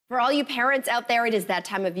For all you parents out there, it is that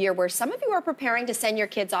time of year where some of you are preparing to send your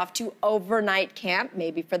kids off to overnight camp,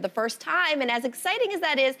 maybe for the first time. And as exciting as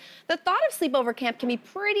that is, the thought of sleepover camp can be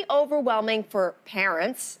pretty overwhelming for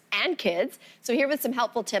parents and kids. So here with some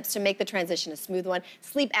helpful tips to make the transition a smooth one,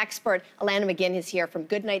 sleep expert Alanna McGinn is here from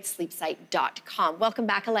goodnightsleepsite.com. Welcome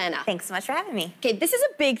back, Alanna. Thanks so much for having me. Okay, this is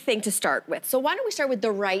a big thing to start with. So why don't we start with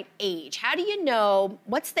the right age? How do you know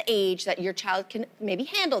what's the age that your child can maybe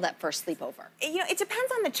handle that first sleepover? You know, it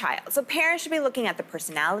depends on the child. So parents should be looking at the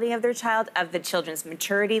personality of their child, of the children's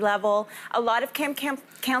maturity level. A lot of camp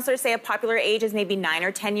counselors say a popular age is maybe 9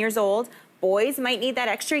 or 10 years old. Boys might need that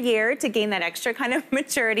extra year to gain that extra kind of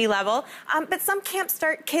maturity level. But some camps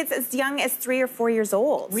start kids as young as 3 or 4 years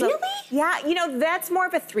old. Really? So, yeah, you know, that's more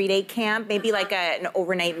of a 3-day camp, maybe like an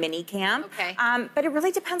overnight mini camp. Okay. But it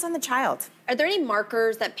really depends on the child. Are there any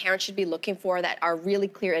markers that parents should be looking for that are really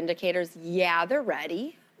clear indicators? Yeah, they're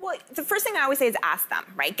ready. Well, the first thing I always say is ask them,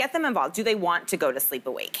 right? Get them involved. Do they want to go to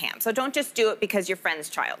sleepaway camp? So don't just do it because your friend's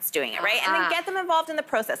child's doing it, right? And then get them involved in the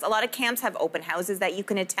process. A lot of camps have open houses that you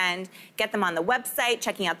can attend. Get them on the website,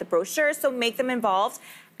 checking out the brochure, so make them involved.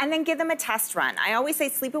 And then give them a test run. I always say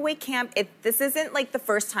sleepaway camp, this isn't like the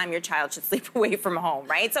first time your child should sleep away from home,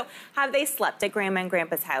 right? So have they slept at grandma and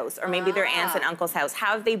grandpa's house or maybe their aunts and uncle's house?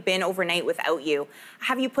 How have they been overnight without you?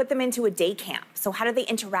 Have you put them into a day camp? So how do they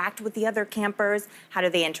interact with the other campers? How do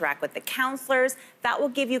they interact with the counselors? That will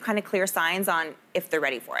give you kind of clear signs on if they're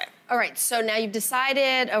ready for it. All right, so now you've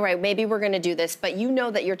decided, all right, maybe we're gonna do this, but you know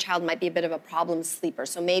that your child might be a bit of a problem sleeper.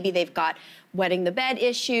 So maybe they've got wetting the bed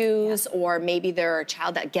issues, or maybe they're a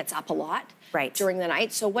child that gets up a lot during the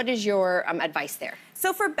night. So what is your advice there?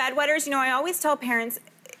 So for bedwetters, you know, I always tell parents,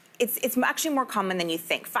 it's actually more common than you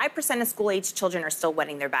think. 5% of school-age children are still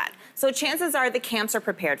wetting their bed. So chances are the camps are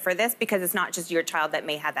prepared for this because it's not just your child that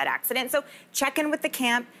may have that accident. So check in with the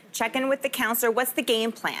camp, check in with the counselor. What's the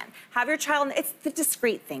game plan? Have your child, it's the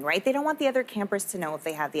discreet thing, right? They don't want the other campers to know if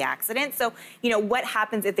they have the accident. So, you know, what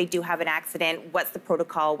happens if they do have an accident? What's the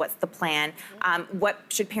protocol? What's the plan? What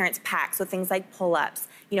should parents pack? So things like pull-ups,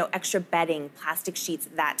 you know, extra bedding, plastic sheets,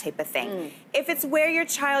 that type of thing. If it's where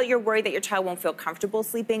you're worried that your child won't feel comfortable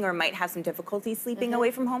sleeping or might have some difficulty sleeping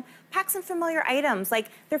away from home, pack some familiar items like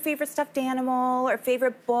their favorite stuffed animal or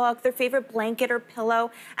favorite book, their favorite blanket or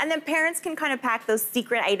pillow. And then parents can kind of pack those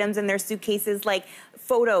secret items in their suitcases like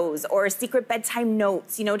photos or secret bedtime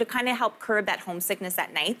notes, you know, to kind of help curb that homesickness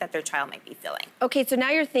at night that their child might be feeling. Okay, so now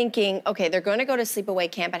you're thinking, okay, they're going to go to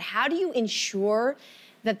sleepaway camp, but how do you ensure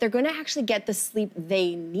that they're going to actually get the sleep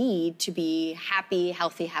they need to be happy,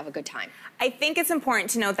 healthy, have a good time? I think it's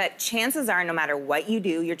important to note that chances are no matter what you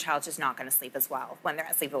do, your child's just not going to sleep as well when they're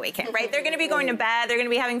at sleepaway camp, right? They're going to be going to bed, they're going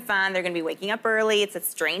to be having fun, they're going to be waking up early. It's a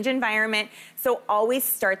strange environment. So always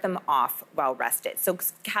start them off well rested. So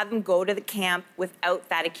have them go to the camp without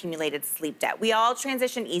that accumulated sleep debt. We all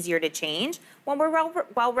transition easier to change when we're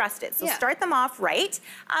well rested. So start them off right.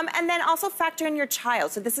 And then also factor in your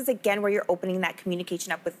child. So this is again where you're opening that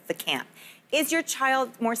communication up with the camp. Is your child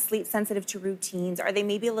more sleep sensitive to routines? Are they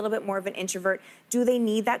maybe a little bit more of an introvert? Do they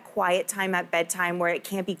need that quiet time at bedtime where it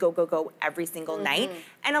can't be go, go, go every single night?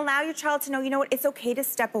 And allow your child to know, you know what, it's okay to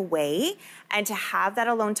step away and to have that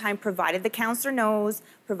alone time, provided the counselor knows,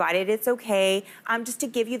 provided it's okay, just to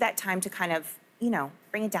give you that time to kind of, you know,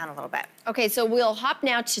 bring it down a little bit. Okay, so we'll hop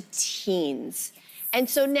now to teens. And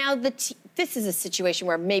so now this is a situation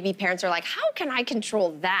where maybe parents are like, how can I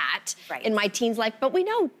control that in my teen's life? But we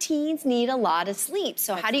know teens need a lot of sleep.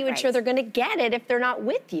 So how do you ensure they're gonna get it if they're not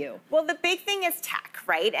with you? Well, the big thing is tech,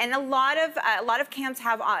 right? And a lot of camps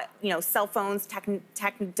have, you know, cell phones,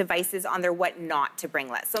 tech devices on their what not to bring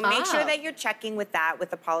list. So make sure that you're checking with that, with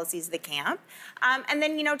the policies of the camp. And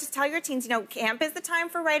then, you know, just tell your teens, you know, camp is the time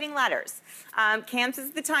for writing letters. Camps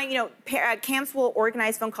is the time, you know, camps will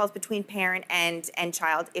organize phone calls between parent and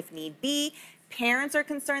child if need be. Parents are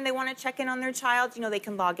concerned, they want to check in on their child, you know, they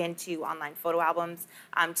can log into online photo albums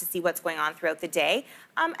to see what's going on throughout the day.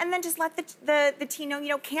 And then just let the teen know, you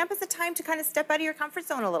know, camp is a time to kind of step out of your comfort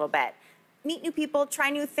zone a little bit. Meet new people,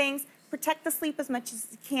 try new things, protect the sleep as much as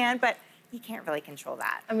you can, but you can't really control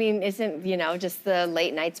that. I mean, isn't, you know, just the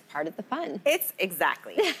late nights part of the fun? It's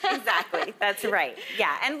exactly, that's right.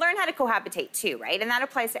 Yeah, and learn how to cohabitate too, right? And that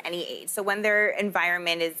applies to any age. So when their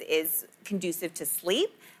environment is conducive to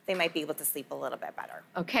sleep, they might be able to sleep a little bit better.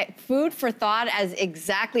 Okay, food for thought as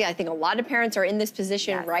exactly, I think a lot of parents are in this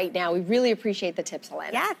position right now. We really appreciate the tips,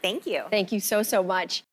 Alanna. Yeah, thank you. Thank you so, so much.